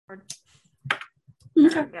Okay.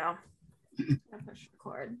 There we go. I push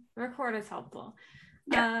record. Record is helpful.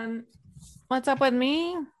 Yeah. What's up with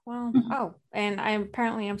me? Well, and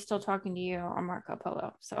I'm still talking to you on Marco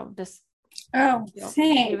Polo. So just don't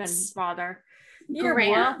even Thanks. bother. You're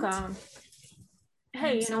Grand. welcome.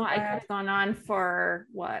 Hey, you know what? I could have gone on for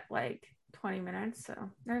what, like 20 minutes. So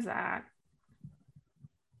there's that.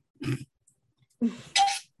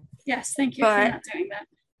 Yes, thank you for not doing that.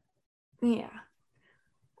 Yeah.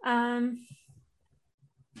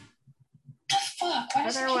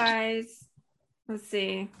 Otherwise, let's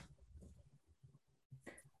see.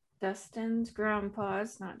 Dustin's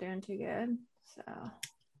grandpa's not doing too good. So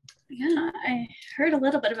yeah, I heard a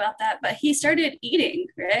little bit about that, but he started eating,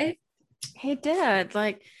 right? he did.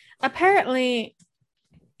 Like, apparently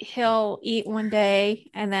he'll eat one day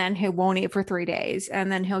and then he won't eat for 3 days,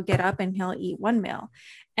 and then he'll get up and he'll eat one meal,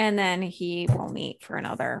 and then he won't eat for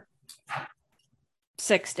another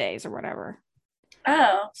 6 days or whatever.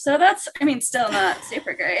 Oh, so that's, I mean, still not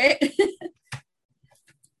super great.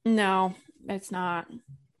 No, it's not.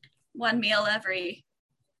 One meal every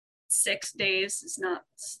 6 days is not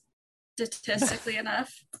statistically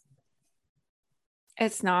enough.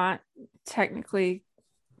 It's not technically,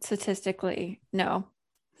 statistically, no.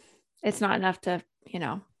 It's not enough to,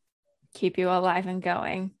 keep you alive and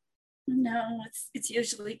going. No, it's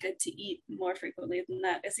usually good to eat more frequently than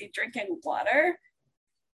that. Is he drinking water?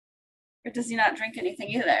 Or does he not drink anything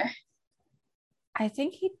either? I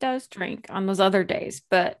think he does drink on those other days,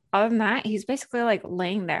 but other than that, he's basically like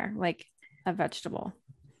laying there like a vegetable.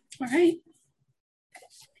 All right.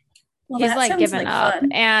 Well, he's like giving up,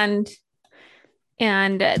 fun. and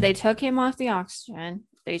they took him off the oxygen.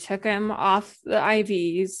 They took him off the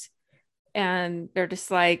IVs, and they're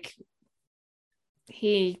just like,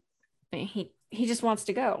 he just wants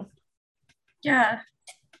to go. Yeah.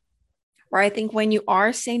 Or I think when you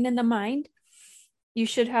are sane in the mind, you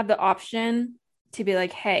should have the option to be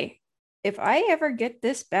like, hey, if I ever get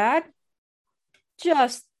this bad,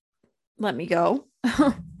 just let me go.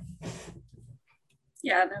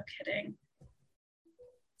 Yeah, no kidding.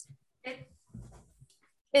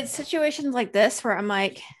 It's situations like this where I'm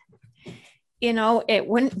like, it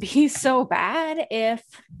wouldn't be so bad if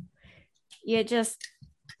you just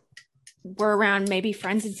were around maybe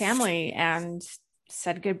friends and family and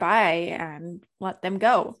said goodbye and let them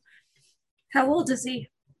go. How old is he?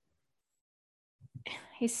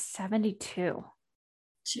 He's 72.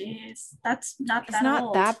 Jeez, that's not it's that not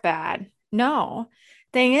old. that bad. No.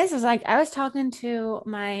 Thing is like I was talking to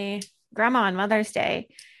my grandma on Mother's Day,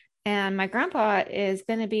 and my grandpa is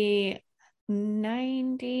going to be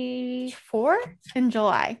 94 in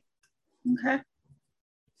July. Okay.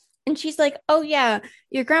 And she's like, oh yeah,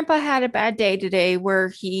 your grandpa had a bad day today where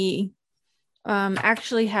he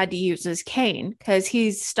actually had to use his cane because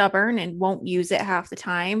he's stubborn and won't use it half the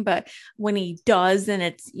time. But when he does, then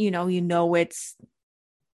it's, it's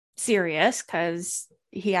serious because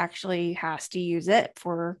he actually has to use it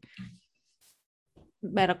for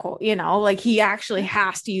medical, like he actually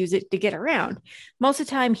has to use it to get around. Most of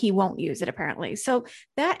the time he won't use it apparently. So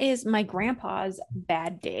that is my grandpa's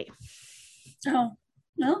bad day. Oh,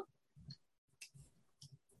 no.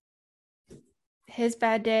 His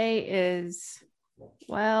bad day is,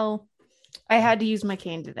 well, I had to use my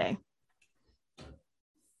cane today.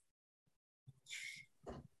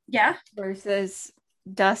 Yeah. Versus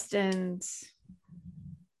Dustin's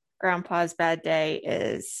grandpa's bad day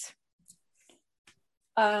is,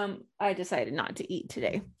 I decided not to eat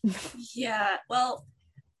today. Yeah. Well,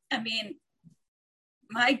 I mean,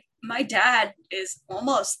 my dad is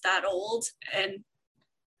almost that old, and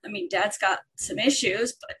I mean, dad's got some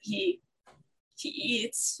issues, but he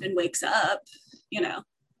eats and wakes up,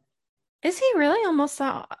 Is he really almost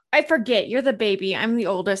that? I forget. You're the baby. I'm the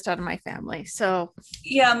oldest out of my family. So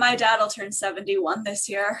yeah, my dad will turn 71 this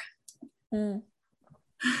year.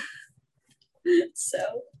 So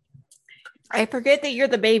I forget that you're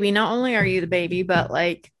the baby. Not only are you the baby, but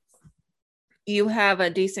like you have a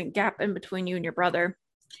decent gap in between you and your brother,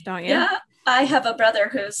 don't you? Yeah, I have a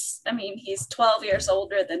brother he's 12 years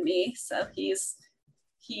older than me. So he's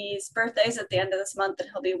birthday's at the end of this month, and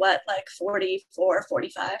he'll be what, like 44,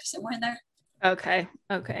 45, somewhere in there. Okay.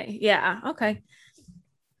 Yeah. Okay.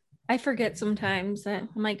 I forget sometimes that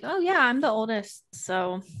I'm like, oh yeah, I'm the oldest.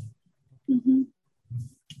 So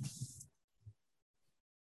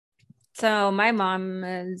So my mom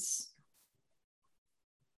is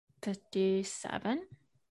 57.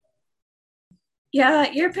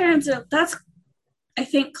 Yeah, your parents are, that's, I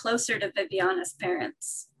think, closer to Viviana's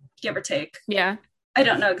parents, give or take. Yeah. I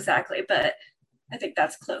don't know exactly, but I think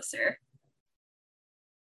that's closer.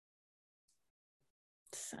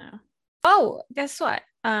 So, oh, guess what?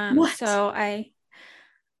 What?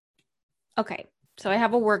 Okay, so I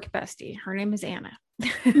have a work bestie. Her name is Anna.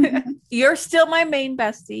 Mhm. You're still my main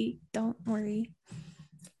bestie. Don't worry.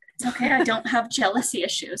 It's okay. I don't have jealousy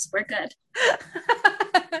issues. We're good.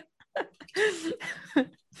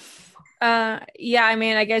 Yeah, I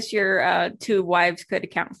mean, I guess your two wives could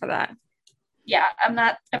account for that. Yeah, I'm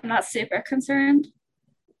not super concerned.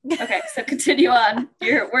 Okay, so continue on.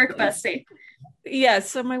 Your work bestie. Yeah,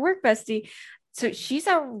 so my work bestie, so she's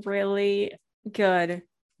a really good,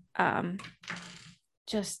 um,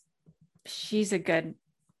 just she's a good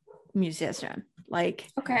musician. Like,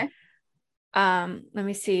 Okay. let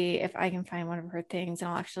me see if I can find one of her things and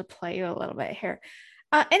I'll actually play you a little bit here.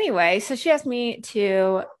 Anyway, so she asked me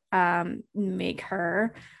to make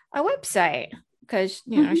her a website because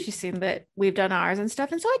she's seen that we've done ours and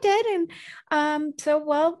stuff, and so I did. And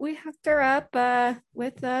we hooked her up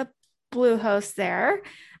with Bluehost there,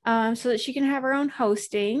 so that she can have her own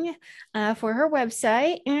hosting for her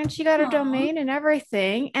website, and she got her Aw. domain and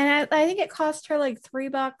everything. And I think it cost her like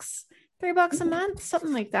 $3 a month,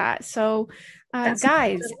 something like that. So That's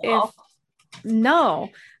guys, if no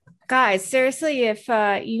guys, seriously, if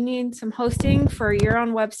you need some hosting for your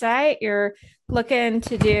own website, you're looking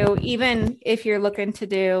to do, even if you're looking to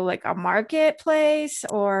do like a marketplace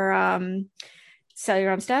or sell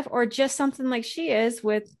your own stuff, or just something like she is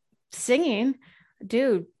with singing,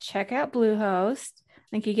 dude, check out Bluehost. I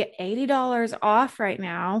think you get $80 off right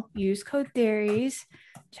now. Use code Theories.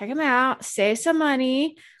 Check them out. Save some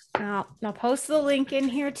money. I'll post the link in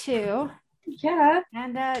here too. Yeah.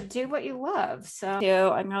 And do what you love. So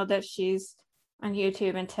I know that she's on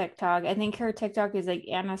YouTube and TikTok. I think her TikTok is like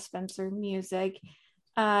Anna Spencer Music.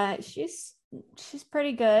 She's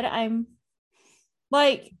pretty good. I'm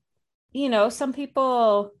like, some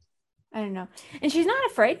people, I don't know. And she's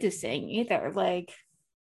not afraid to sing either. Like,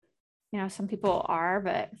 some people are,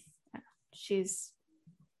 but she's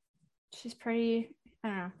pretty, I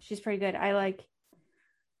don't know, she's pretty good. I like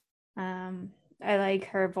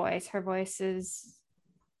her voice. Her voice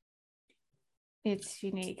it's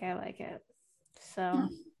unique. I like it. So,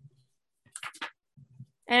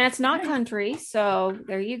 and it's not country. So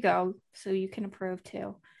there you go. So you can approve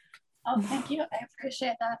too. Oh, thank you. I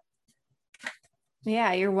appreciate that.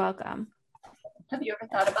 Yeah, you're welcome. Have you ever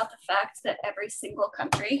thought about the fact that every single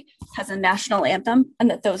country has a national anthem and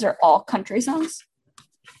that those are all country songs?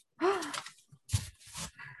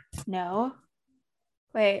 No.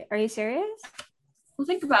 Wait, are you serious? Well,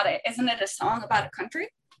 think about it. Isn't it a song about a country?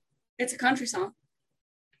 It's a country song.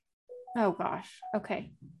 Oh gosh.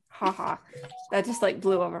 Okay. Haha. That just like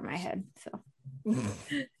blew over my head. So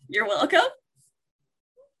You're welcome.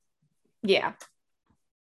 Yeah.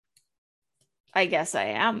 I guess I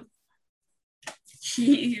am.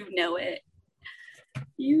 You know it.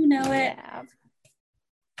 You know it.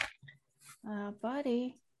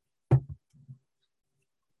 Buddy.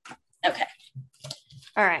 Okay.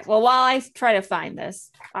 All right. Well, while I try to find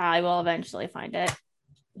this, I will eventually find it.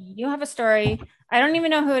 You have a story. I don't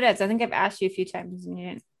even know who it is. I think I've asked you a few times and you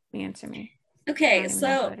didn't answer me. Okay,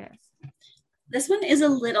 so this one is a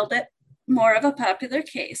little bit more of a popular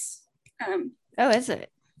case. Oh, is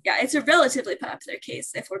it? Yeah, it's a relatively popular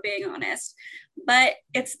case, if we're being honest. But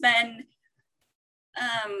it's been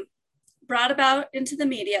brought about into the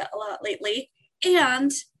media a lot lately.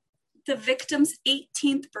 And the victim's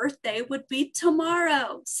 18th birthday would be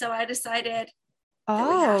tomorrow. So I decided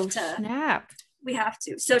snap. We have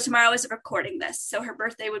to. So tomorrow is recording this. So her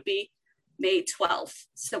birthday would be May 12th.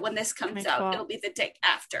 So when this comes out, it'll be the day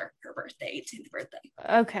after her birthday, 18th birthday.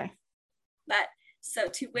 Okay. But so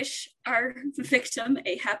to wish our victim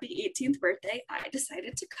a happy 18th birthday, I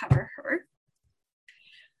decided to cover her.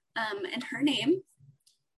 And her name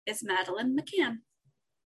is Madeleine McCann.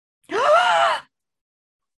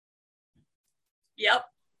 Yep.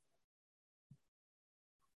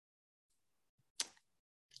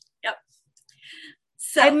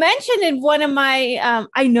 So I mentioned in one of my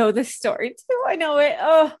I know this story too. I know it.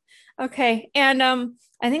 Oh, okay. And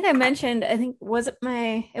I think I mentioned, it wasn't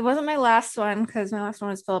my last one because my last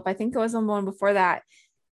one was Philip. I think it was the one before that.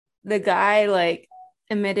 The guy like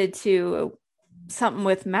admitted to something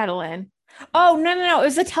with Madeleine. Oh, no. It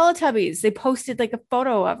was the Teletubbies. They posted like a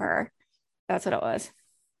photo of her. That's what it was.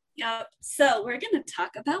 Yep. So we're going to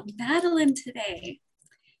talk about Madeleine today.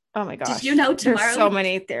 Oh my gosh. Did you know tomorrow? There's so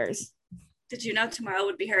many theories. Did you know tomorrow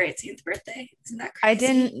would be her 18th birthday? Isn't that crazy? I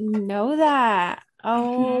didn't know that.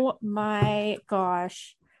 Oh my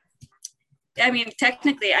gosh. I mean,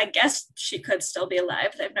 technically, I guess she could still be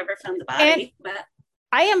alive. They've never found the body. But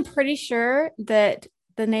I am pretty sure that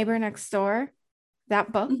The Neighbor Next Door,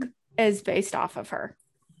 that book, is based off of her.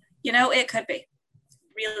 It could be.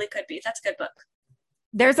 Really could be. That's a good book.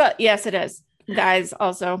 Yes, it is. Guys,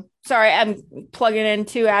 also. Sorry, I'm plugging in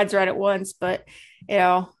 2 ads right at once, but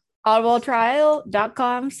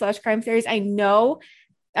audibletrial.com/crime theories.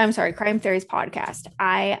 Crime Theories podcast.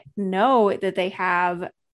 I know that they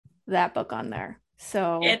have that book on there.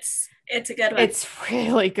 So it's a good one. It's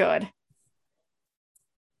really good.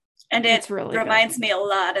 And it really reminds me a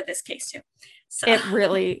lot of this case too. So. It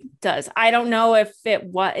really does. I don't know if it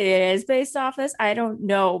is based off this. I don't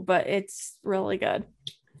know, but it's really good.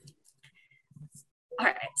 All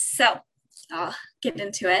right, so I'll get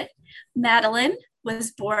into it. Madeleine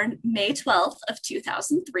was born May 12th of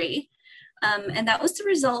 2003, and that was the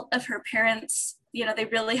result of her parents. They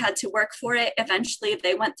really had to work for it. Eventually,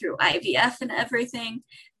 they went through IVF and everything.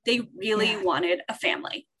 They really wanted a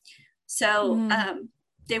family. So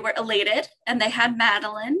they were elated, and they had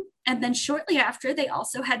Madeleine. And then shortly after, they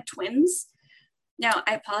also had twins. Now,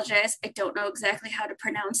 I apologize. I don't know exactly how to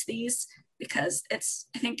pronounce these because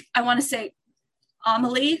I want to say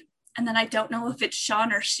Amelie, and then I don't know if it's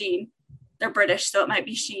Sean or Sheen. They're British, so it might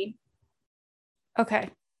be Sheen.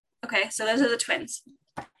 Okay, so those are the twins.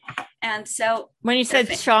 And so when you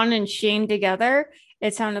said Sean and Sheen together,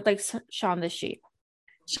 it sounded like Shaun the Sheep.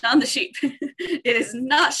 Shaun the Sheep. It is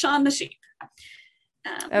not Shaun the Sheep.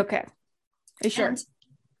 Okay. Are you sure?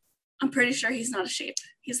 I'm pretty sure he's not a sheep.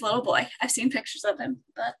 He's a little boy. I've seen pictures of him,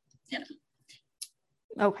 but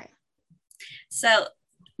Okay. So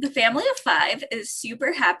the family of 5 is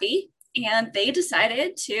super happy, and they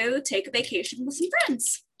decided to take a vacation with some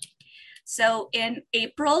friends. So in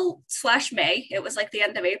April/May, it was like the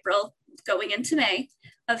end of April going into May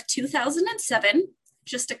of 2007,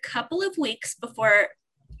 just a couple of weeks before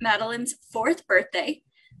Madeleine's 4th birthday,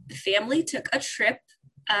 the family took a trip,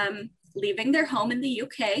 leaving their home in the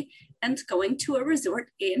UK and going to a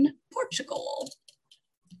resort in Portugal.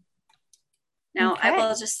 Now, I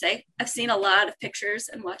will just say, I've seen a lot of pictures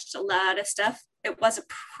and watched a lot of stuff. It was a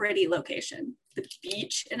pretty location. The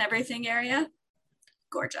beach and everything area,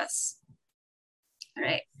 gorgeous. All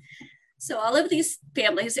right. So all of these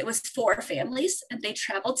families, it was 4 families, and they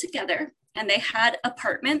traveled together, and they had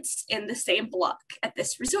apartments in the same block at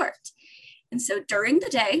this resort. And so during the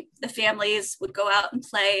day, the families would go out and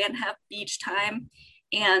play and have beach time.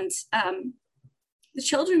 And the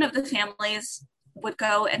children of the families would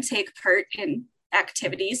go and take part in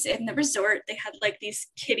activities in the resort. They had like this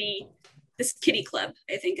kitty club,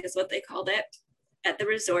 I think is what they called it, at the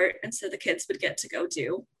resort. And so the kids would get to go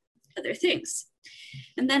do other things.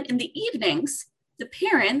 And then in the evenings, the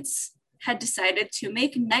parents had decided to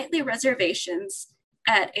make nightly reservations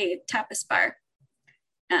at a tapas bar.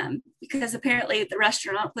 Because apparently the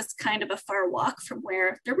restaurant was kind of a far walk from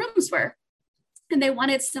where their rooms were. And they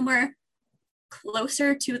wanted somewhere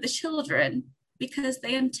closer to the children because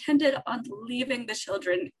they intended on leaving the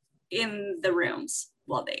children in the rooms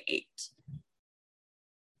while they ate.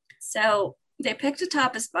 So they picked a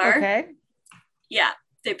tapas bar. Okay. Yeah,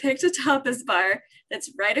 they picked a tapas bar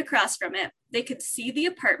that's right across from it. They could see the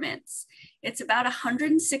apartments. It's about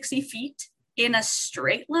 160 feet in a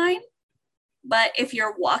straight line. But if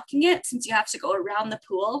you're walking it, since you have to go around the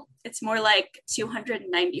pool, it's more like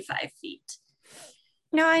 295 feet.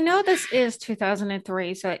 Now, I know this is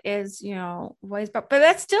 2003, so it is, ways back, but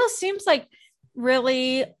that still seems like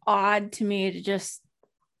really odd to me to just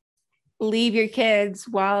leave your kids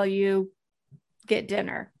while you get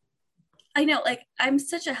dinner. I know, like, I'm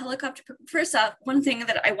such a helicopter. First off, one thing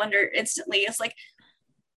that I wonder instantly is like,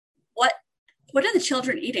 what are the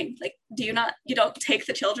children eating? Like, you don't take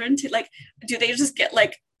the children to, like, do they just get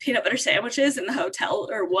like peanut butter sandwiches in the hotel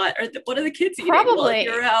or what? Or what are the kids eating? Probably.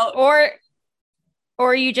 You're out.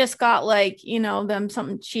 Or you just got like, them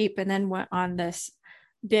something cheap and then went on this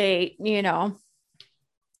date,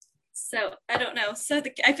 So I don't know. So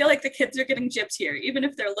I feel like the kids are getting gypped here, even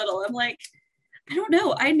if they're little. I'm like, I don't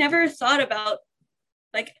know. I never thought about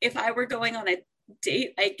like if I were going on a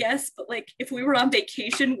date, I guess, but like if we were on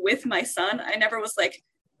vacation with my son, I never was like,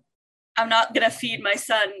 I'm not gonna feed my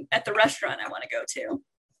son at the restaurant I want to go to.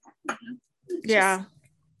 Yeah,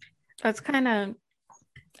 that's kind of,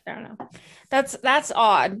 I don't know, that's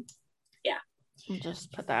odd. Yeah, I'll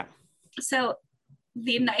just put that. So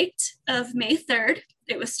the night of May 3rd,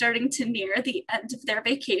 it was starting to near the end of their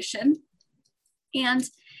vacation, and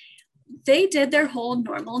they did their whole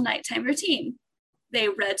normal nighttime routine. They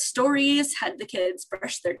read stories, had the kids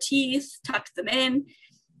brush their teeth, tucked them in.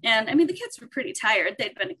 And I mean, the kids were pretty tired.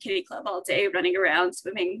 They'd been at kiddie club all day, running around,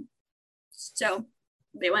 swimming. So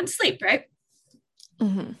they went to sleep, right?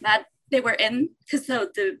 Mm-hmm. They were in, because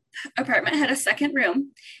the apartment had a second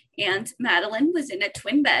room, and Madeleine was in a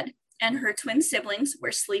twin bed, and her twin siblings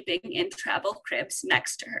were sleeping in travel cribs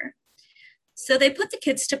next to her. So they put the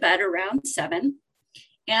kids to bed around 7,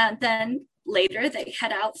 and then later they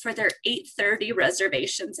head out for their 8:30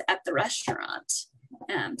 reservations at the restaurant.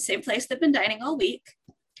 Same place they've been dining all week.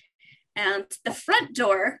 And the front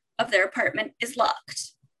door of their apartment is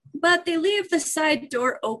locked, but they leave the side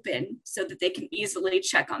door open so that they can easily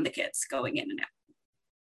check on the kids going in and out.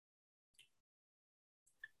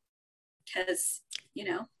 Because,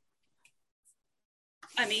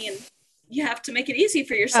 I mean, you have to make it easy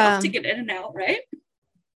for yourself to get in and out, right?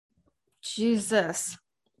 Jesus.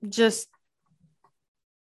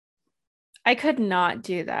 I could not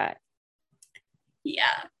do that.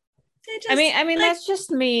 Yeah. I mean, that's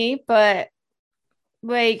just me, but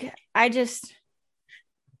like,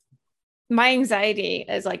 my anxiety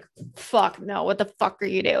is like, fuck no, what the fuck are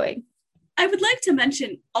you doing? I would like to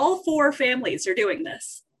mention all 4 families are doing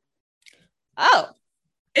this. Oh.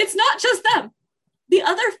 It's not just them. The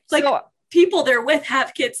other people they're with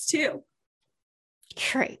have kids too.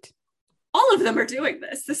 Great. All of them are doing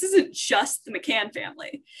this. This isn't just the McCann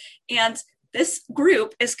family. And this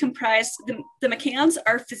group is comprised, the McCanns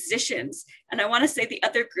are physicians. And I want to say the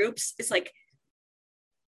other groups is like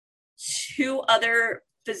 2 other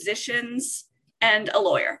physicians and a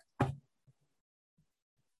lawyer.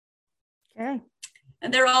 Okay.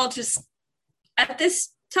 And they're all just at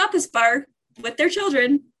this tapas bar with their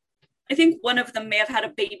children. I think one of them may have had a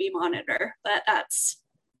baby monitor, but that's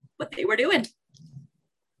what they were doing.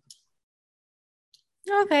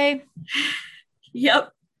 Okay.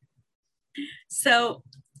 Yep. So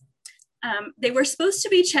they were supposed to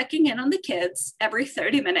be checking in on the kids every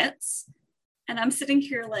 30 minutes. And I'm sitting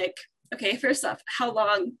here like, okay, first off, how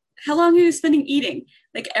long are you spending eating?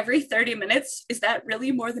 Like every 30 minutes? Is that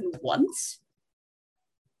really more than once?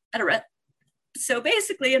 So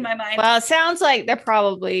basically in my mind. Well, it sounds like they're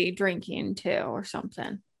probably drinking too or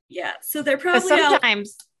something. Yeah. So they're probably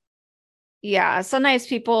sometimes. Yeah. Sometimes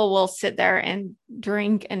people will sit there and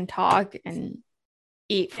drink and talk and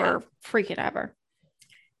eat for freaking ever.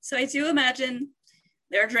 So I do imagine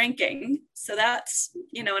they're drinking. So that's,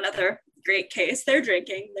 another great case. They're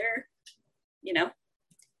drinking. They're,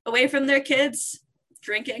 away from their kids,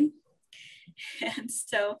 drinking. And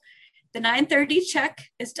so the 9:30 check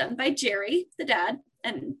is done by Jerry, the dad,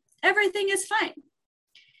 and everything is fine.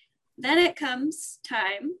 Then it comes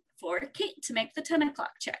time for Kate to make the 10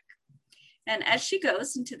 o'clock check. And as she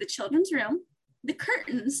goes into the children's room, the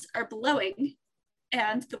curtains are blowing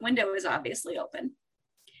and the window is obviously open.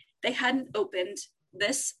 They hadn't opened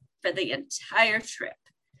this for the entire trip.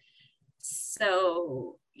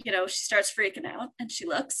 So, she starts freaking out and she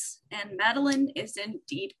looks, and Madeline is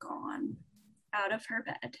indeed gone out of her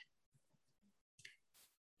bed.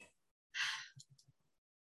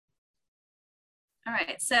 All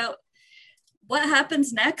right, so what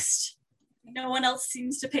happens next? No one else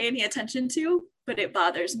seems to pay any attention to, but it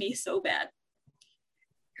bothers me so bad.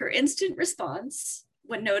 Her instant response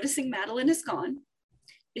when noticing Madeline is gone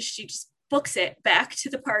is she just books it back to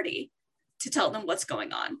the party to tell them what's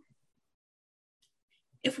going on.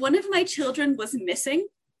 If one of my children was missing,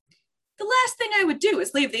 the last thing I would do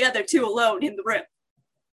is leave the other 2 alone in the room.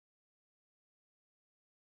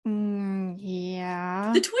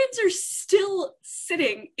 Yeah. The twins are still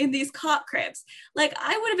sitting in these cot cribs. Like,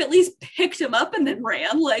 I would have at least picked them up and then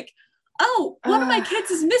ran. Like, oh, one of my kids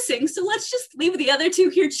is missing, so let's just leave the other 2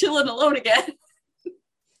 here chilling alone again.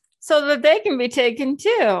 So that they can be taken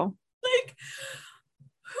too. Like,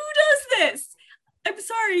 who does this? I'm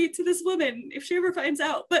sorry to this woman if she ever finds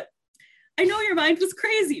out, but I know your mind was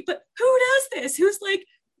crazy, but who does this? Who's like,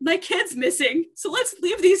 my kid's missing, so let's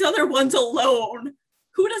leave these other ones alone.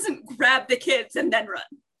 Who doesn't grab the kids and then run?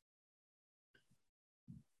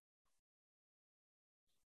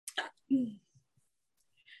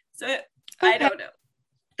 So I don't know.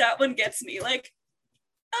 That one gets me. Like,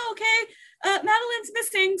 oh, okay, Madeline's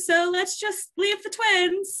missing, so let's just leave the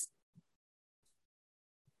twins.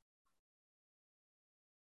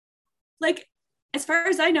 Like, as far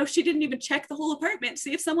as I know, she didn't even check the whole apartment to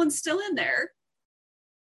see if someone's still in there.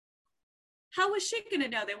 How was she going to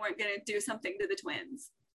know they weren't going to do something to the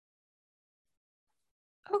twins?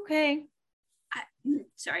 Okay.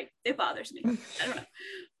 Sorry, it bothers me. I don't know.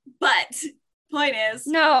 But point is,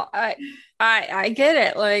 no, I get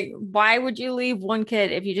it. Like, why would you leave one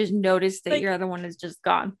kid if you just notice that your other one is just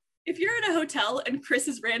gone? If you're in a hotel and Chris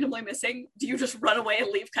is randomly missing, do you just run away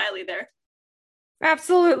and leave Kylie there?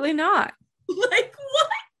 Absolutely not. Like, what?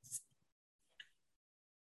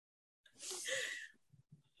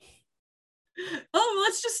 Oh,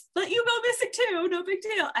 let's just let you go missing too. No big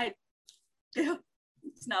deal.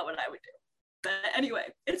 It's not what I would do. But anyway,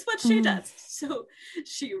 it's what she does. So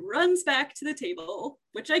she runs back to the table,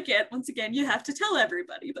 which I get. Once again, you have to tell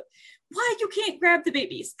everybody, but why you can't grab the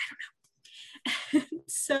babies? I don't know.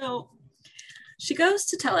 So she goes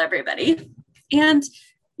to tell everybody. And,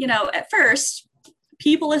 you know, at first,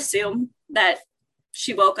 people assume that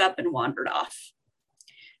she woke up and wandered off.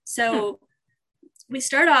 So we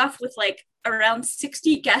start off with like around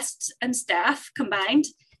 60 guests and staff combined,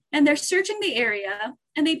 and they're searching the area,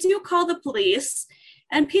 and they do call the police,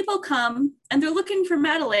 and people come and they're looking for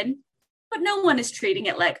Madeline, but no one is treating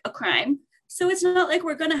it like a crime. So it's not like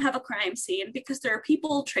we're going to have a crime scene because there are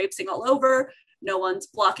people traipsing all over. No one's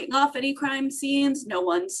blocking off any crime scenes. No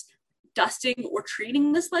one's dusting or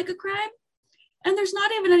treating this like a crime. And there's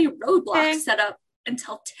not even any roadblocks set up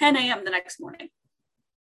until 10 a.m. the next morning.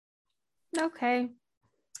 Okay.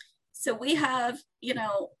 So we have,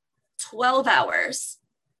 12 hours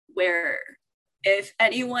where if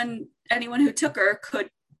anyone who took her could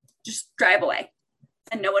just drive away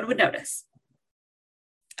and no one would notice.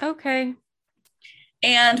 Okay.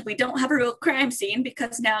 And we don't have a real crime scene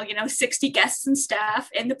because now, 60 guests and staff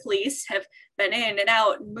and the police have been in and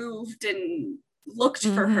out and moved and looked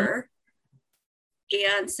for her.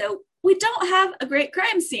 And so we don't have a great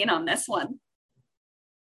crime scene on this one.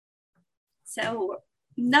 So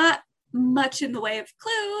not much in the way of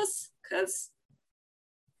clues because,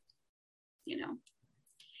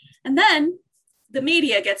 And then the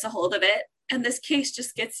media gets a hold of it and this case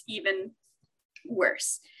just gets even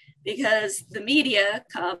worse because the media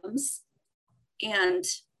comes and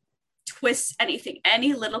twists anything,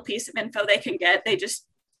 any little piece of info they can get, they just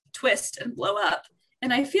twist and blow up.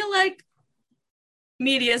 And I feel like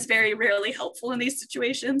media is very rarely helpful in these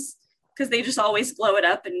situations because they just always blow it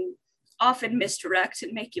up and often misdirect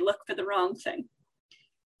and make you look for the wrong thing.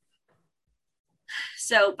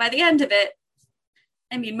 So by the end of it,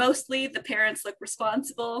 mostly the parents look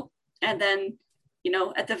responsible, and then,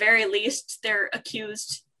 at the very least, they're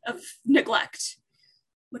accused of neglect,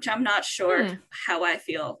 which I'm not sure how I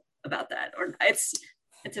feel about that. Or it's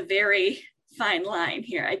a very fine line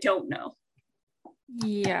here. I don't know.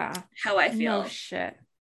 Yeah. How I feel. No shit.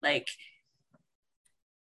 Like,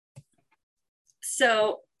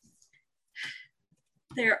 so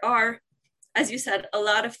there are, as you said, a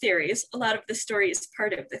lot of theories. A lot of the story is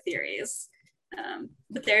part of the theories.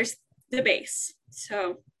 But there's the base.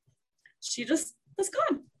 So she just was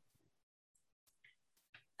gone.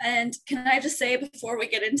 And can I just say before we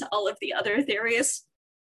get into all of the other theories,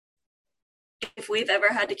 if we've ever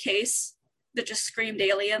had a case that just screamed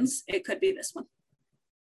aliens, it could be this one.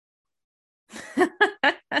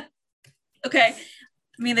 Okay.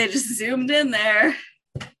 They just zoomed in there,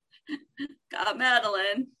 got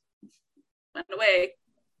Madeline, went away,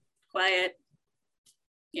 quiet,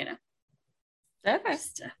 Okay.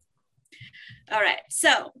 All right.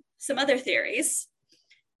 So some other theories.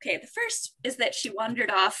 Okay. The first is that she wandered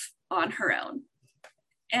off on her own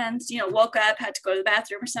and, woke up, had to go to the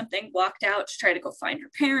bathroom or something, walked out to try to go find her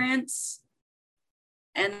parents.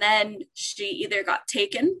 And then she either got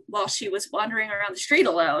taken while she was wandering around the street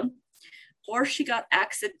alone, or she got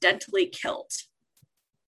accidentally killed.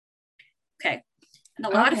 Okay. And a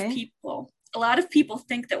lot of people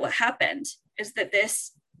think that what happened is that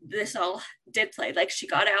this all did play. Like she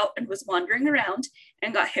got out and was wandering around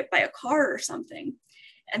and got hit by a car or something.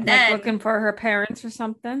 And then looking for her parents or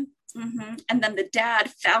something. And then the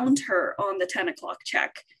dad found her on the 10 o'clock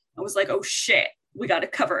check and was like, oh shit, we got to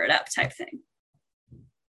cover it up type thing.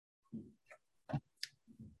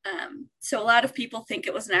 So a lot of people think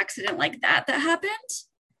it was an accident like that happened.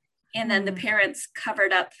 And then the parents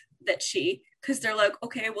covered up that because they're like,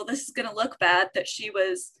 okay, well, this is going to look bad that she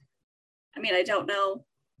was, I don't know.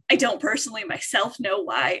 I don't personally myself know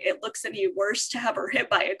why it looks any worse to have her hit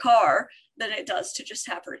by a car than it does to just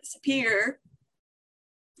have her disappear.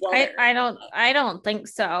 I don't think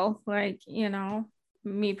so. Like,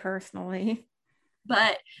 me personally.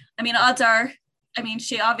 But odds are,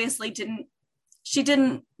 she obviously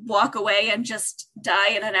didn't walk away and just die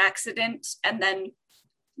in an accident and then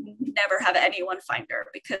never have anyone find her,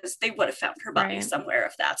 because they would have found her body somewhere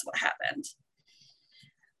if that's what happened.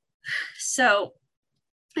 So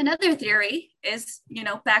another theory is,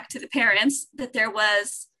 back to the parents, that there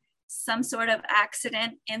was some sort of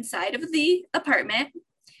accident inside of the apartment.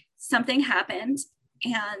 Something happened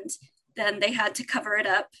and then they had to cover it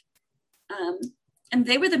up. And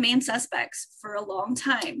they were the main suspects for a long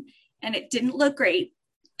time. And it didn't look great.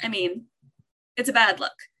 It's a bad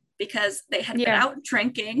look because they had been out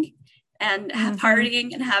drinking and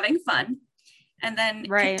partying and having fun. And then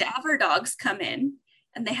cadaver dogs come in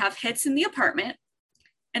and they have hits in the apartment.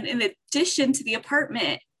 And in addition to the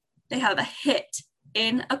apartment, they have a hit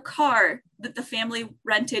in a car that the family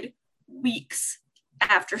rented weeks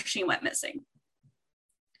after she went missing.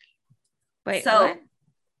 Wait, so what?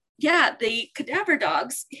 yeah, the cadaver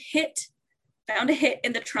dogs found a hit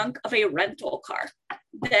in the trunk of a rental car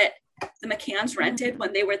that the McCanns rented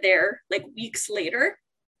when they were there like weeks later.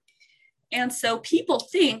 And so people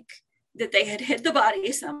think that they had hid the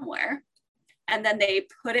body somewhere and then they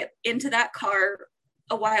put it into that car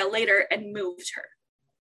a while later and moved her.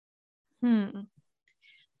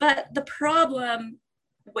 But the problem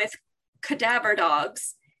with cadaver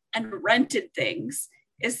dogs and rented things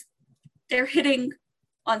is they're hitting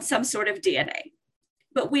on some sort of DNA,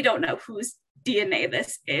 but we don't know whose DNA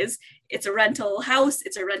this is. It's a rental house,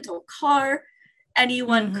 it's a rental car.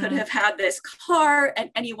 Anyone could have had this car,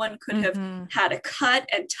 and anyone could have had a cut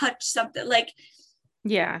and touched something. Like,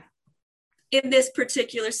 yeah, in this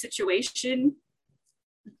particular situation,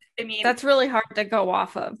 I mean, that's really hard to go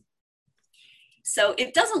off of. So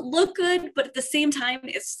it doesn't look good, but at the same time,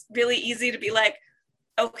 it's really easy to be like,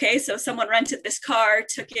 okay, so someone rented this car,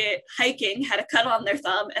 took it hiking, had a cut on their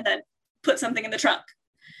thumb, and then put something in the trunk.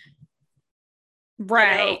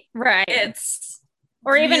 Right, right. It's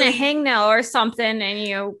or really, even a hangnail or something and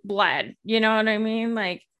you bled. You know what I mean?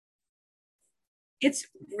 Like, it's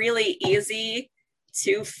really easy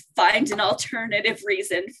to find an alternative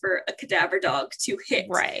reason for a cadaver dog to hit.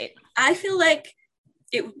 Right. I feel like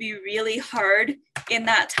it would be really hard in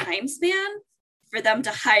that time span for them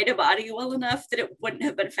to hide a body well enough that it wouldn't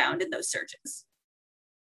have been found in those searches.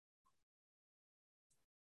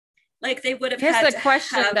 Like, they would have Here's had the to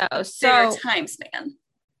question, have though. So time span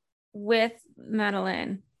with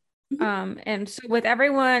Madeleine, and so with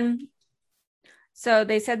everyone, so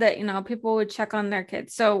they said that, you know, people would check on their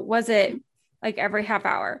kids. So was it like every half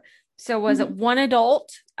hour? So was it one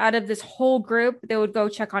adult out of this whole group that would go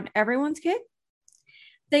check on everyone's kid?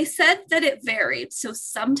 They said that it varied. So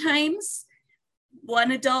sometimes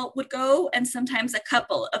one adult would go, and sometimes a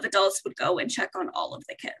couple of adults would go and check on all of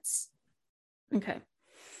the kids. Okay.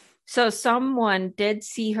 So someone did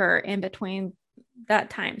see her in between that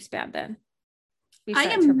time span then?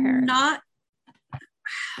 I'm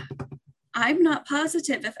not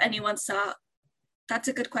positive if anyone saw. That's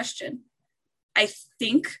a good question. I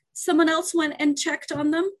think someone else went and checked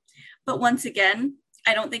on them. But once again,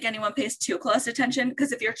 I don't think anyone pays too close attention,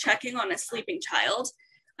 because if you're checking on a sleeping child,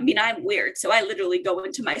 I mean, I'm weird, so I literally go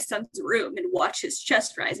into my son's room and watch his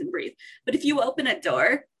chest rise and breathe. But if you open a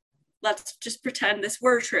door, let's just pretend this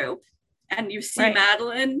were true, and you see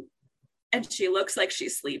Madeleine and she looks like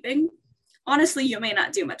she's sleeping, honestly, you may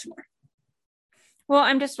not do much more. Well,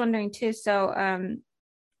 I'm just wondering too, so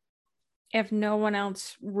if no one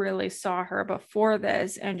else really saw her before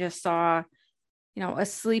this and just saw, you know, a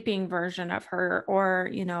sleeping version of her, or,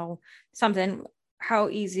 you know, something, how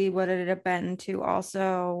easy would it have been to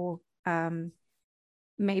also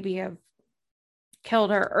maybe have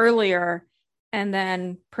killed her earlier and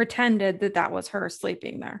then pretended that that was her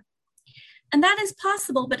sleeping there? And that is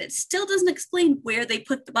possible, but it still doesn't explain where they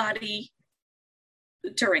put the body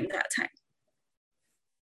during that time.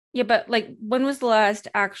 Yeah, but like, when was the last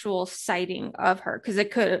actual sighting of her? Because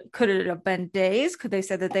it could it have been days? Could they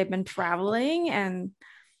say that they've been traveling? And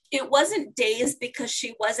it wasn't days, because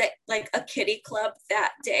she was at like a kiddie club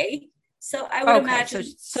that day. So I would imagine.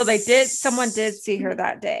 So someone did see her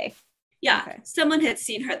that day. Yeah, someone had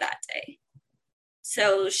seen her that day.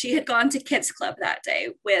 So she had gone to kids club that day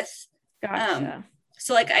with. Gotcha.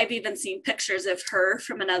 So like, I've even seen pictures of her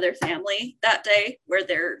from another family that day where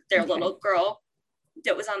their little girl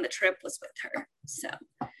that was on the trip was with her. So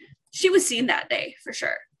she was seen that day for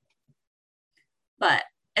sure. But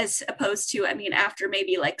as opposed to, I mean, after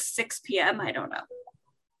maybe like 6 p.m., I don't know.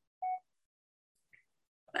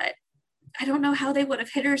 But I don't know how they would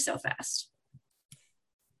have hit her so fast.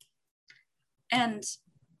 And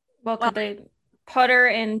well, could they put her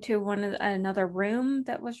into another room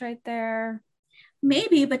that was right there?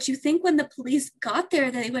 Maybe, but you think when the police got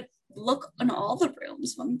there, they would look in all the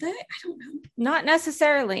rooms, wouldn't they? I don't know. Not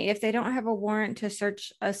necessarily. If they don't have a warrant to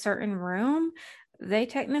search a certain room, they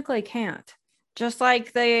technically can't. Just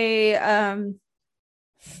like they at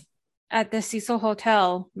the Cecil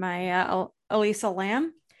Hotel, my Elisa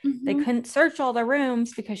Lam, they couldn't search all the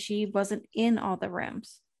rooms because she wasn't in all the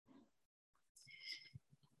rooms.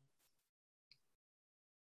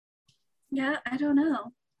 Yeah, I don't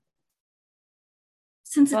know.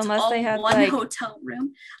 Since it's all one hotel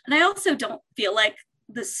room. And I also don't feel like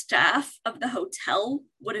the staff of the hotel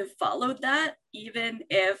would have followed that, even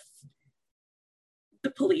if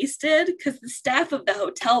the police did, because the staff of the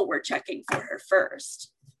hotel were checking for her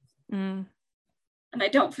first. And I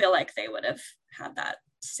don't feel like they would have had that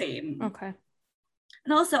same. Okay.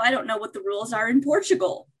 And also, I don't know what the rules are in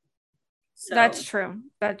Portugal. So That's true.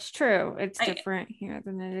 That's true. It's different here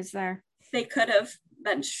than it is there. They could have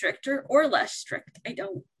been stricter or less strict. I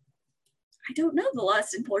don't know the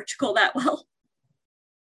laws in Portugal that well.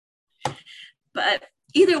 But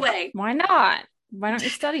either way. Why not? Why don't you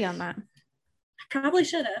study on that? I probably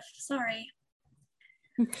should have. Sorry.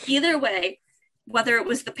 Either way, whether it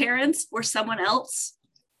was the parents or someone else,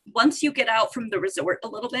 once you get out from the resort a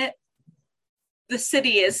little bit, the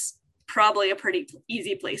city is probably a pretty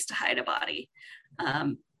easy place to hide a body.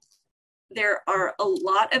 There are a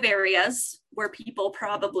lot of areas where people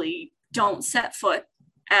probably don't set foot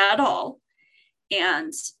at all.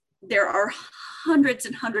 And there are hundreds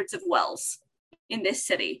and hundreds of wells in this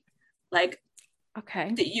city. Like,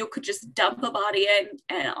 okay, that you could just dump a body in,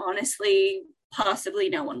 and honestly, possibly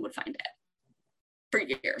no one would find it for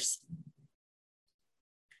years.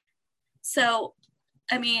 So,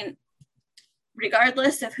 I mean,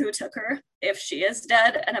 regardless of who took her, if she is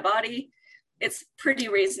dead and a body, it's pretty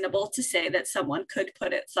reasonable to say that someone could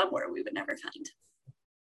put it somewhere we would never find.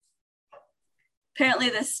 Apparently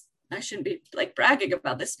this, I shouldn't be like bragging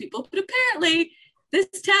about this, people, but apparently this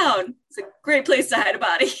town is a great place to hide a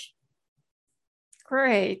body.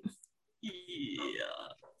 Great. Yeah.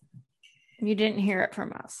 You didn't hear it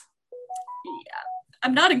from us. Yeah.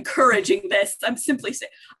 I'm not encouraging this. I'm simply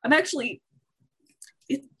saying, I'm actually,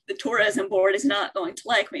 the tourism board is not going to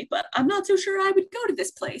like me, but I'm not so sure I would go to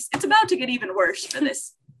this place. It's about to get even worse for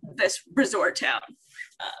this resort town.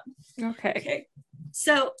 Okay.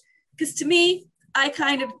 So, because to me, I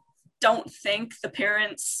kind of don't think the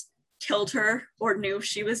parents killed her or knew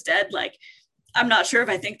she was dead. Like, I'm not sure if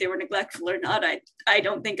I think they were neglectful or not. I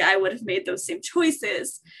don't think I would have made those same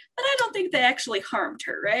choices, but I don't think they actually harmed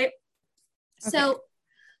her, right? Okay. So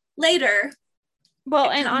later.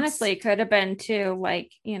 Well, and honestly, it could have been too,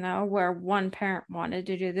 like, you know, where one parent wanted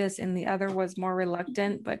to do this and the other was more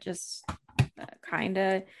reluctant, but just kind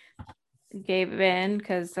of gave in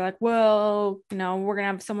because they're like, well, you know, we're going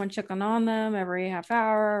to have someone checking on them every half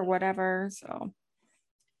hour or whatever.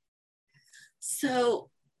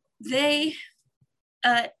 So they,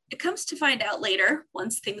 it comes to find out later,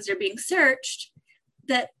 once things are being searched,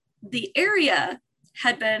 that the area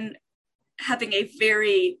had been having a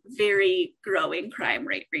very, very growing crime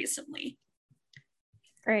rate recently.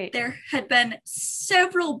 Great. There had been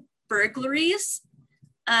several burglaries,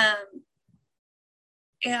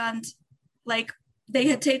 and like they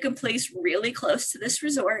had taken place really close to this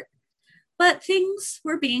resort, but things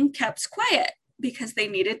were being kept quiet because they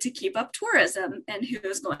needed to keep up tourism. And who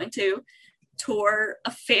was going to tour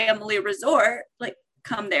a family resort, like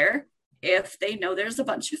come there if they know there's a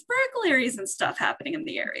bunch of burglaries and stuff happening in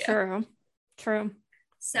the area? True.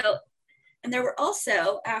 So, and there were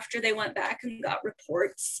also, after they went back and got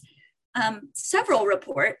reports, several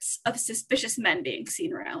reports of suspicious men being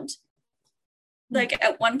seen around. Like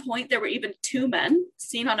at one point, there were even 2 men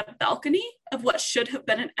seen on a balcony of what should have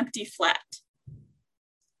been an empty flat.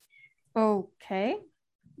 Okay.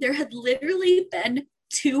 There had literally been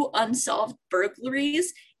 2 unsolved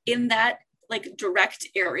burglaries in that like direct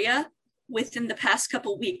area within the past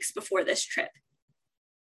couple weeks before this trip.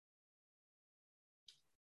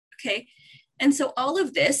 Okay. And so all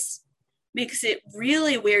of this makes it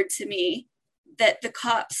really weird to me that the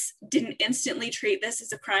cops didn't instantly treat this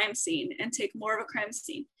as a crime scene and take more of a crime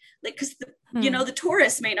scene. Like, because, you know, the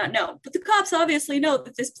tourists may not know, but the cops obviously know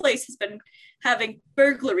that this place has been having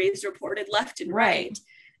burglaries reported left and right.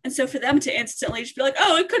 And so for them to instantly just be like,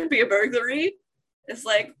 oh, it could be a burglary, it's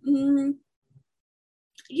like, you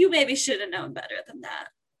maybe should have known better than that.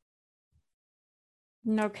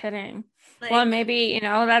 No kidding. Like, well, maybe, you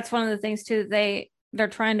know, that's one of the things too, they're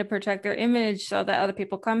trying to protect their image so that other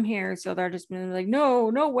people come here. So they're just being like, no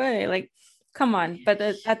way. Like, come on. But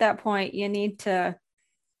at that point, you need to,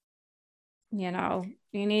 you know,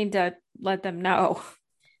 let them know.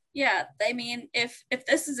 Yeah, I mean, if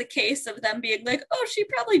this is a case of them being like, oh, she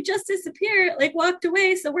probably just disappeared, like walked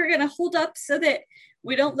away, so we're gonna hold up so that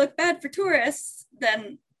we don't look bad for tourists,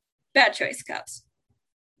 then bad choice, cops.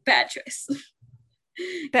 Bad choice.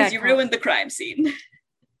 Because you ruined the crime scene.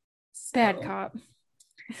 Bad cop.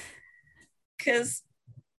 Because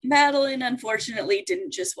Madeline unfortunately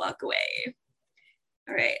didn't just walk away.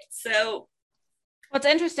 All right, so what's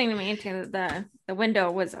interesting to me too, the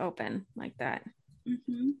window was open like that.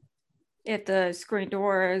 If the screen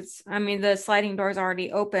doors, I mean, the sliding doors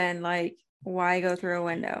already open, like, why go through a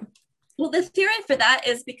window? Well, the theory for that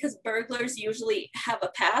is because burglars usually have a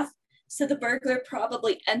path. So the burglar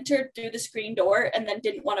probably entered through the screen door and then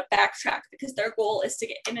didn't want to backtrack because their goal is to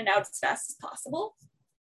get in and out as fast as possible.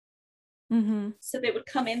 Mm-hmm. So they would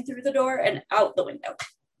come in through the door and out the window.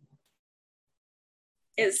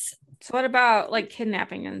 So what about like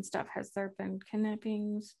kidnapping and stuff? Has there been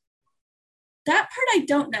kidnappings? That part I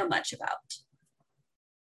don't know much about.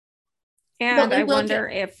 And I wonder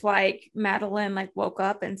if like Madeline like woke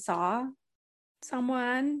up and saw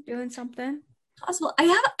someone doing something. Possible.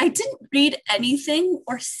 I didn't read anything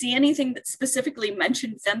or see anything that specifically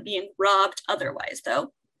mentioned them being robbed otherwise,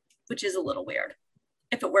 though, which is a little weird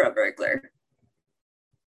if it were a burglar.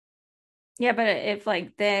 Yeah, but if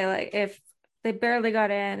they barely got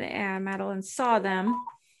in and Madeline saw them,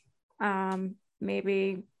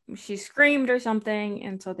 maybe she screamed or something,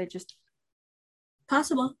 and so they just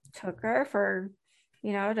Possible. took her for,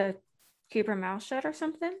 to keep her mouth shut or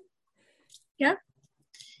something. Yeah.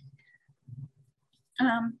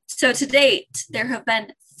 So to date, there have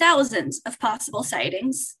been thousands of possible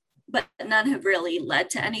sightings, but none have really led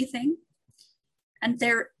to anything. And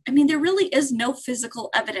there really is no physical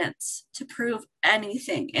evidence to prove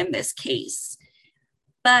anything in this case.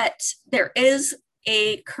 But there is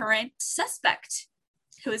a current suspect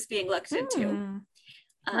who is being looked into.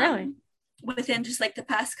 Really? Within just like the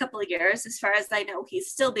past couple of years, as far as I know, he's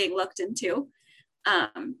still being looked into.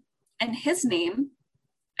 And his name,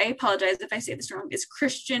 I apologize if I say this wrong, is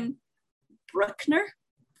Christian Bruckner.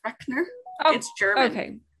 Oh, it's German.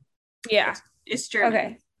 Okay. Yeah. It's German.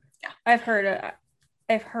 Okay. Yeah. I've heard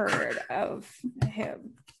of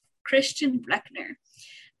him. Christian Bruckner.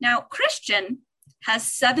 Now, Christian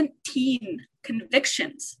has 17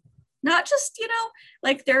 convictions. Not just,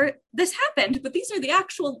 like this happened, but these are the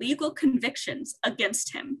actual legal convictions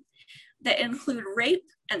against him that include rape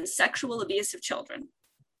and sexual abuse of children.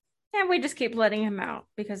 And we just keep letting him out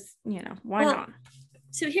because, why not?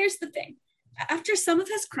 So here's the thing. After some of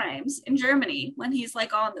his crimes in Germany, when he's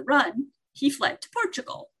like on the run, he fled to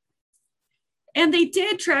Portugal. And they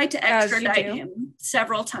did try to extradite him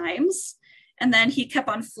several times. And then he kept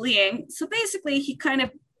on fleeing. So basically, he kind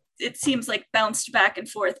of, it seems like, bounced back and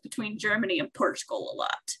forth between Germany and Portugal a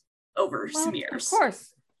lot over some years. Of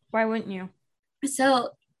course. Why wouldn't you?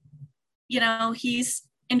 So, he's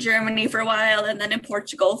in Germany for a while and then in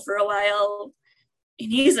Portugal for a while.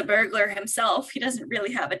 And he's a burglar himself. He doesn't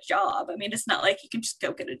really have a job. I mean, it's not like he can just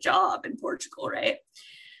go get a job in Portugal, right?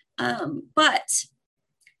 But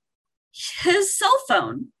his cell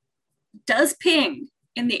phone does ping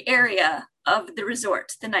in the area of the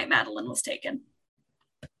resort the night Madeline was taken.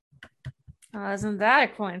 Isn't that a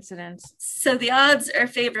coincidence? So the odds are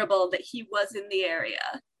favorable that he was in the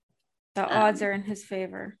area. The odds are in his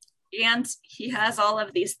favor. And he has all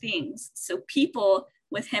of these things. So people,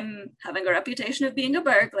 with him having a reputation of being a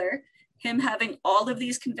burglar, him having all of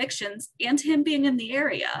these convictions, and him being in the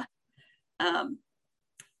area,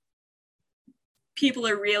 people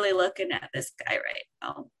are really looking at this guy right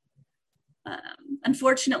now.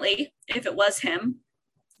 Unfortunately, if it was him,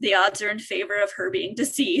 the odds are in favor of her being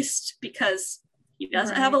deceased because he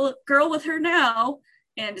doesn't have a girl with her now,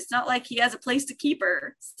 and it's not like he has a place to keep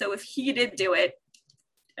her. So if he did do it,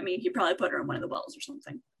 I mean, he'd probably put her in one of the wells or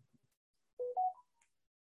something.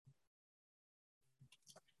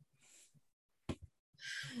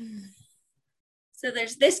 So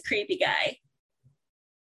there's this creepy guy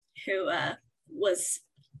who was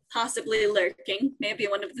possibly lurking, maybe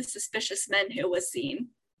one of the suspicious men who was seen.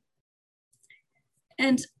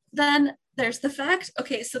 And then there's the fact,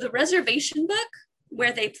 okay, so the reservation book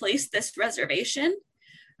where they placed this reservation,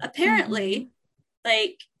 apparently,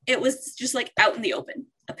 like, it was just like out in the open.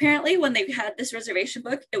 Apparently, when they had this reservation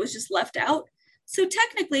book, it was just left out. So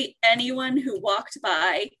technically, anyone who walked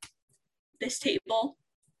by this table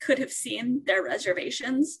could have seen their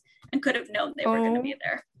reservations and could have known they were going to be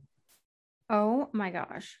there. Oh my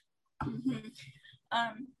gosh. Mm-hmm.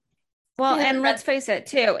 Well, and let's face it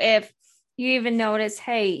too, if you even notice,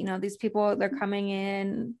 hey, these people, they're coming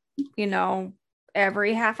in,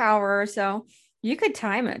 every half hour or so, you could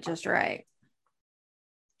time it just right.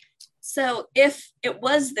 So if it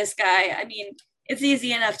was this guy, I mean, it's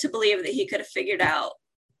easy enough to believe that he could have figured out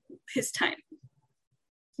his time.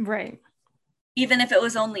 Right. Even if it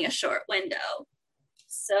was only a short window.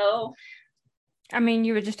 So, I mean,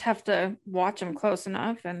 you would just have to watch him close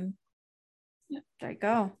enough and there you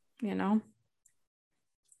go,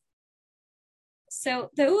 So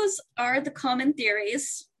those are the common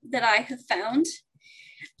theories that I have found.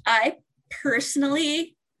 I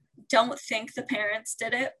personally don't think the parents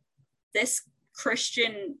did it. This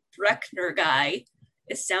Christian Bruckner guy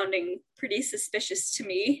is sounding pretty suspicious to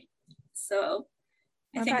me. So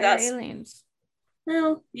I think that's aliens.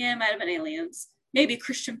 Well, yeah, it might have been aliens. Maybe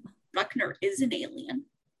Christian Bruckner is an alien.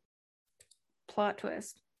 Plot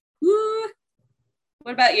twist. Woo!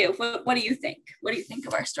 What about you? What do you think? What do you think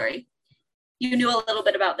of our story? You knew a little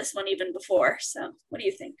bit about this one even before, so what do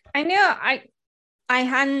you think? I knew I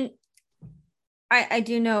hadn't I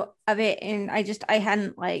do know of it, and I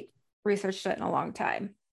hadn't like researched it in a long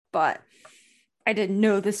time, but I didn't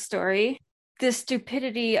know this story. The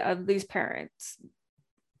stupidity of these parents,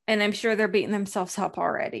 and I'm sure they're beating themselves up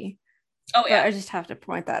already. Oh yeah. But I just have to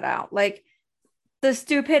point that out. Like the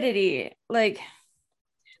stupidity, like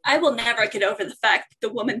I will never get over the fact that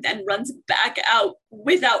the woman then runs back out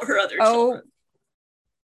without her other oh, children.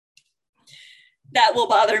 That will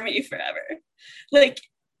bother me forever. Like,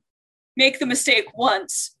 make the mistake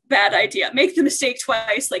once, bad idea. Make the mistake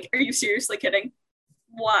twice, like, are you seriously kidding?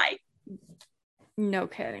 Why? no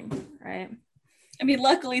kidding, right? I mean,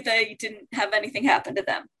 luckily they didn't have anything happen to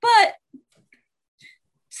them, but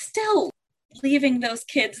still, leaving those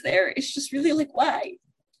kids there is just really like, why?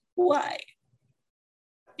 Why?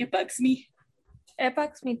 It bugs me. It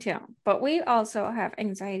bugs me too. But we also have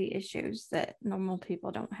anxiety issues that normal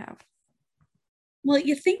people don't have. Well,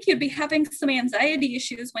 you think you'd be having some anxiety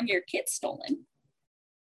issues when your kid's stolen.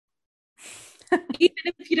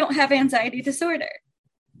 Even if you don't have anxiety disorder.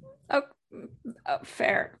 Oh,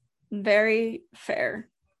 fair. Very fair.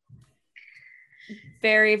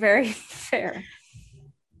 Very, very fair.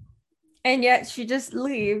 And yet she just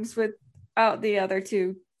leaves without the other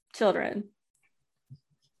two children.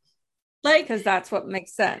 Like, because that's what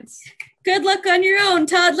makes sense. Good luck on your own,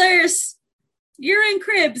 toddlers. You're in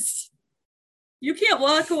cribs. You can't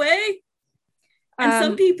walk away. And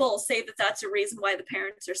some people say that that's a reason why the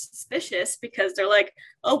parents are suspicious, because they're like,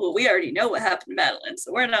 oh, well, we already know what happened to Madeline,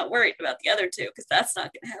 so we're not worried about the other two because that's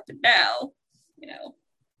not going to happen now, you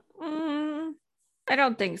know. I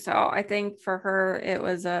don't think so. I think for her, it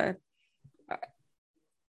was a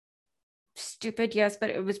stupid, yes,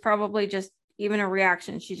 but it was probably just even a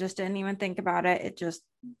reaction. She just didn't even think about it.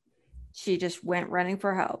 She just went running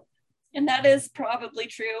for help. And that is probably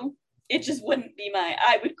true. It just wouldn't be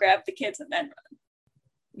I would grab the kids and then run.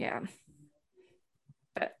 Yeah.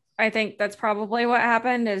 But I think that's probably what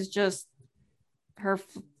happened, is just her,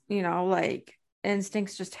 like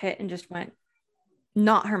instincts just hit and just went,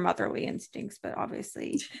 not her motherly instincts, but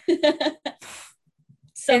obviously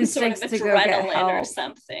some sort of adrenaline or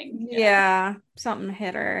something. Yeah, something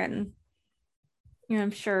hit her, and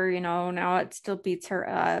I'm sure, now it still beats her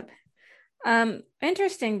up.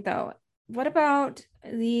 Interesting though. What about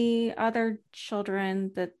the other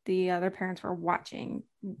children that the other parents were watching?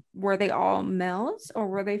 Were they all males or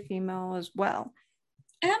were they female as well?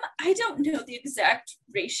 I don't know the exact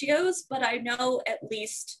ratios, but I know at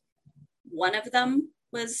least one of them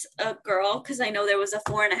was a girl, because I know there was a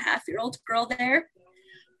 4.5-year-old girl there.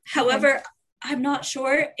 However, I'm not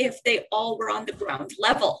sure if they all were on the ground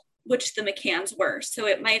level, which the McCanns were. So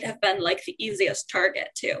it might have been like the easiest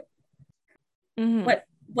target too. Mm-hmm.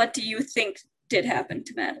 What do you think did happen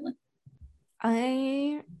to Madeline?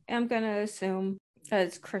 I am going to assume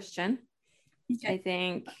as Christian. Okay. I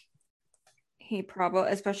think he probably,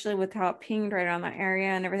 especially with how it pinged right on that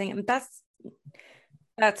area and everything, and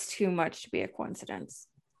that's too much to be a coincidence.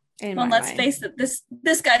 Well, let's face it,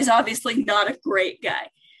 this guy's obviously not a great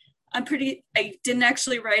guy. I didn't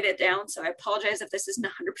actually write it down, so I apologize if this isn't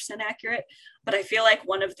 100% accurate, but I feel like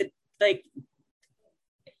one of the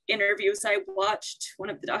interviews I watched, one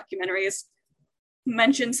of the documentaries,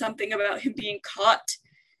 mentioned something about him being caught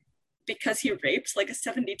because he raped like a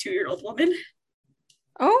 72-year-old woman.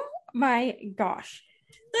 Oh my gosh.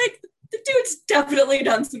 Like, the dude's definitely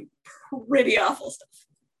done some pretty awful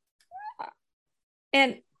stuff.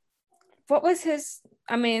 And what was his,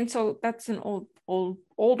 so that's an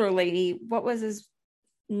older lady. What was his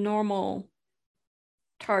normal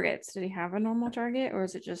targets? Did he have a normal target, or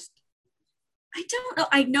is it just? I don't know.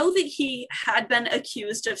 I know that he had been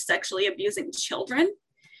accused of sexually abusing children,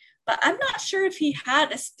 but I'm not sure if he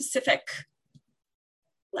had a specific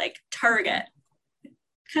target.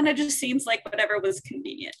 Kind of just seems like whatever was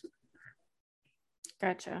convenient.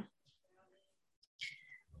 Gotcha.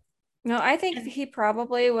 No, I think he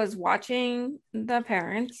probably was watching the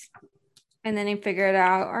parents, and then he figured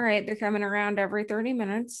out, all right, they're coming around every 30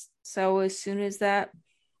 minutes. So as soon as that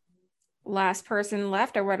last person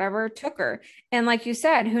left or whatever, took her. And like you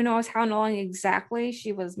said, who knows how long exactly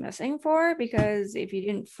she was missing for, because if you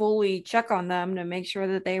didn't fully check on them to make sure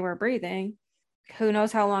that they were breathing, who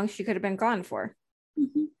knows how long she could have been gone for.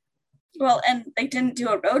 Mm-hmm. Well, and they didn't do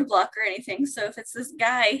a roadblock or anything, so if it's this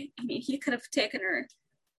guy, he could have taken her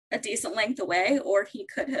a decent length away, or he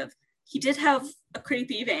did have a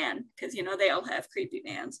creepy van, because they all have creepy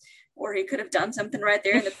vans, or he could have done something right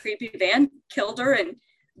there in the creepy van, killed her and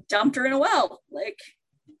dumped her in a well.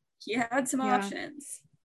 He had some options.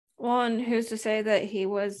 Well, and who's to say that he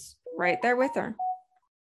was right there with her?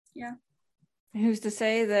 Yeah. Who's to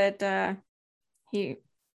say that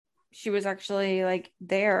she was actually like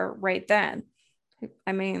there right then?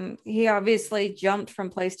 I mean, he obviously jumped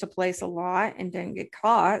from place to place a lot and didn't get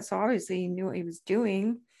caught, so obviously he knew what he was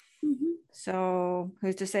doing. Mm-hmm. So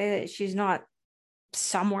who's to say that she's not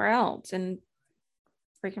somewhere else in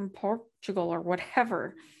freaking Portugal or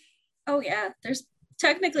whatever? Oh yeah, there's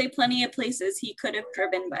technically plenty of places he could have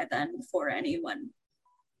driven by then before anyone.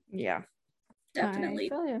 Yeah,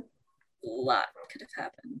 Definitely, I feel you. a lot could have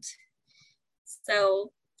happened.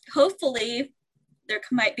 So hopefully there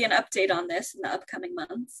might be an update on this in the upcoming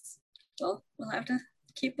months. Well, we'll have to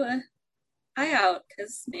keep an eye out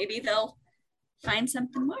because maybe they'll find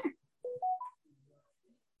something more.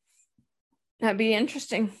 That'd be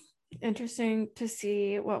interesting. Interesting to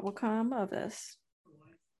see what will come of this.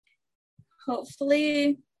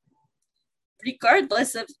 Hopefully,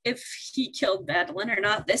 regardless of if he killed Madeline or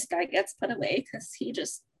not, this guy gets put away because he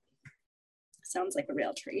just sounds like a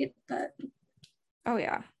real treat. But oh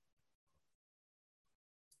yeah.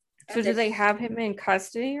 So do they have him in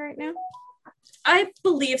custody right now? I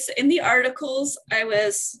believe so. In the articles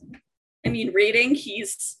reading,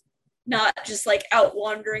 he's not just like out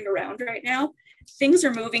wandering around right now. Things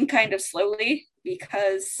are moving kind of slowly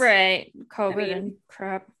because right, COVID and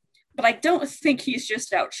crap. But I don't think he's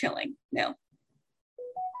just out chilling. No.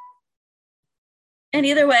 And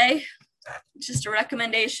either way, just a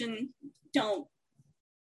recommendation. The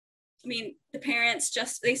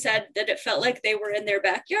parents they said that it felt like they were in their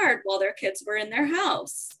backyard while their kids were in their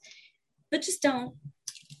house. But just don't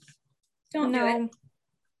do it.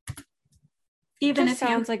 Even if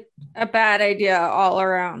sounds like a bad idea all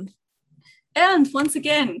around. And once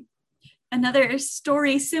again, another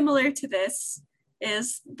story similar to this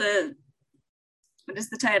is what is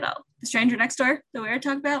the title? The Stranger Next Door that we were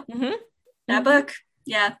talking about? Mm-hmm. That book?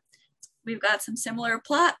 Yeah. We've got some similar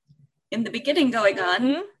plot in the beginning going on.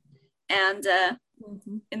 Mm-hmm. And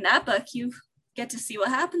in that book, you get to see what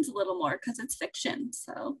happens a little more because it's fiction.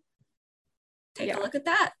 So take a look at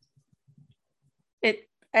that.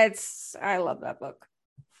 I love that book.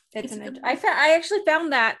 I actually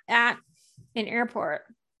found that at an airport.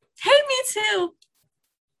 Hey, me too.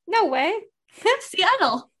 No way.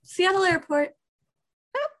 Seattle Airport.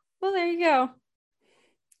 Oh, well, there you go.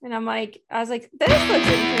 And I was like, this looks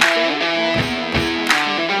interesting.